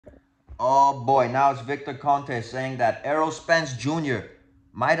Oh boy, now it's Victor Conte saying that Errol Spence Jr.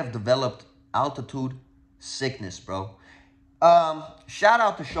 might have developed altitude sickness, bro. Shout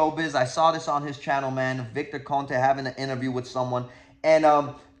out to Showbiz. I saw this on his channel, man. Victor Conte having an interview with someone. And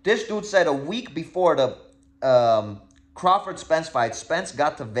this dude said a week before the Crawford Spence fight, Spence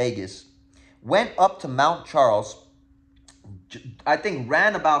got to Vegas, went up to Mount Charles, I think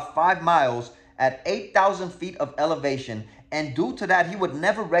ran about 5 miles at 8,000 feet of elevation. And due to that, he would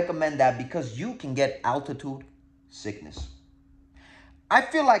never recommend that because you can get altitude sickness. I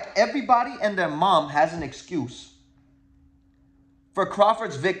feel like everybody and their mom has an excuse for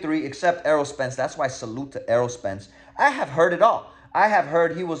Crawford's victory except Errol Spence. That's why salute to Errol Spence. I have heard it all. I have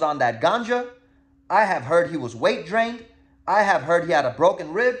heard he was on that ganja. I have heard he was weight drained. I have heard he had a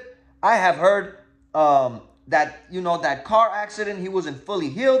broken rib. I have heard that, that car accident, he wasn't fully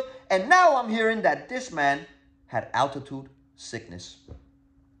healed. And now I'm hearing that this man had altitude sickness.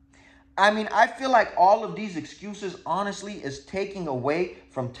 I mean, I feel like all of these excuses, honestly, is taking away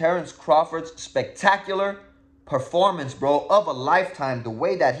from Terrence Crawford's spectacular performance, bro, of a lifetime. The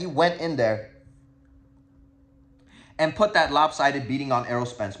way that he went in there and put that lopsided beating on Errol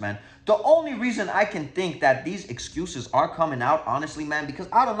Spence, man. The only reason I can think that these excuses are coming out, honestly, man, because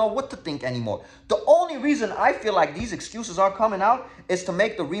I don't know what to think anymore. The only reason I feel like these excuses are coming out is to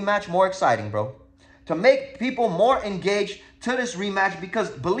make the rematch more exciting, bro. To make people more engaged to this rematch,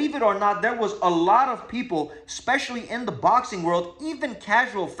 because believe it or not, there was a lot of people, especially in the boxing world, even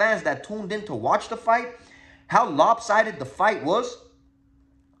casual fans that tuned in to watch the fight, how lopsided the fight was.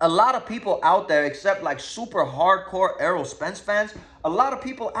 A lot of people out there, except like super hardcore Errol Spence fans, a lot of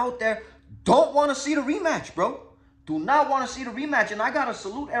people out there don't want to see the rematch, bro. Do not want to see the rematch. And I got to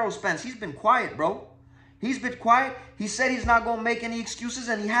salute Errol Spence. He's been quiet, bro. He's been quiet. He said he's not going to make any excuses,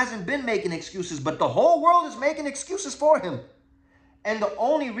 and he hasn't been making excuses. But the whole world is making excuses for him. And the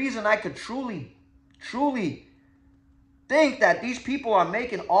only reason I could truly think that these people are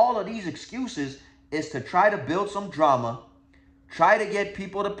making all of these excuses is to try to build some drama, try to get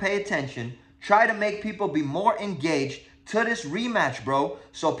people to pay attention, try to make people be more engaged to this rematch, bro,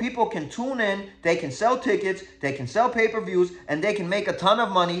 so people can tune in, they can sell tickets, they can sell pay-per-views, and they can make a ton of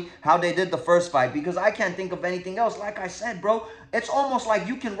money how they did the first fight, because I can't think of anything else. Like I said, bro, it's almost like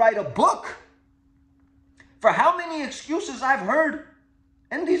you can write a book for how many excuses I've heard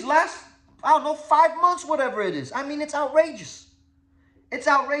in these last, I don't know, 5 months, whatever it is. I mean, it's outrageous. It's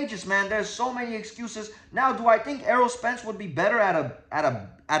outrageous, man. There's so many excuses. Now, do I think Errol Spence would be better at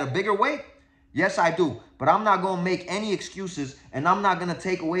a bigger weight? Yes, I do. But I'm not going to make any excuses, and I'm not going to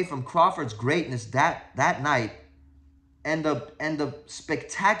take away from Crawford's greatness that night and the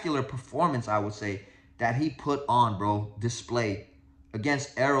spectacular performance, I would say, that he put on, bro, display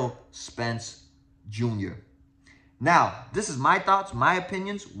against Errol Spence Jr. Now, this is my thoughts, my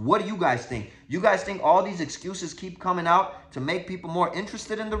opinions. What do you guys think? You guys think all these excuses keep coming out to make people more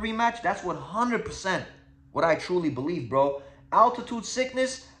interested in the rematch? That's 100% what I truly believe, bro. Altitude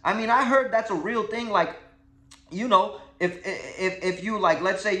sickness, I mean, I heard that's a real thing. Like, if you, like,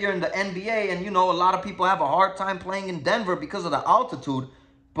 let's say you're in the NBA and, a lot of people have a hard time playing in Denver because of the altitude.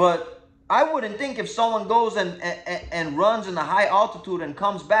 But I wouldn't think if someone goes and runs in the high altitude and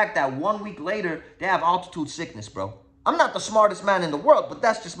comes back that 1 week later, they have altitude sickness, bro. I'm not the smartest man in the world, but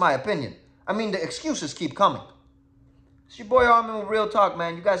that's just my opinion. I mean, the excuses keep coming. It's your boy Armin with Real Talk,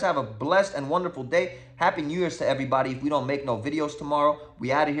 man. You guys have a blessed and wonderful day. Happy New Year's to everybody. If we don't make no videos tomorrow,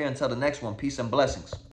 we out of here until the next one. Peace and blessings.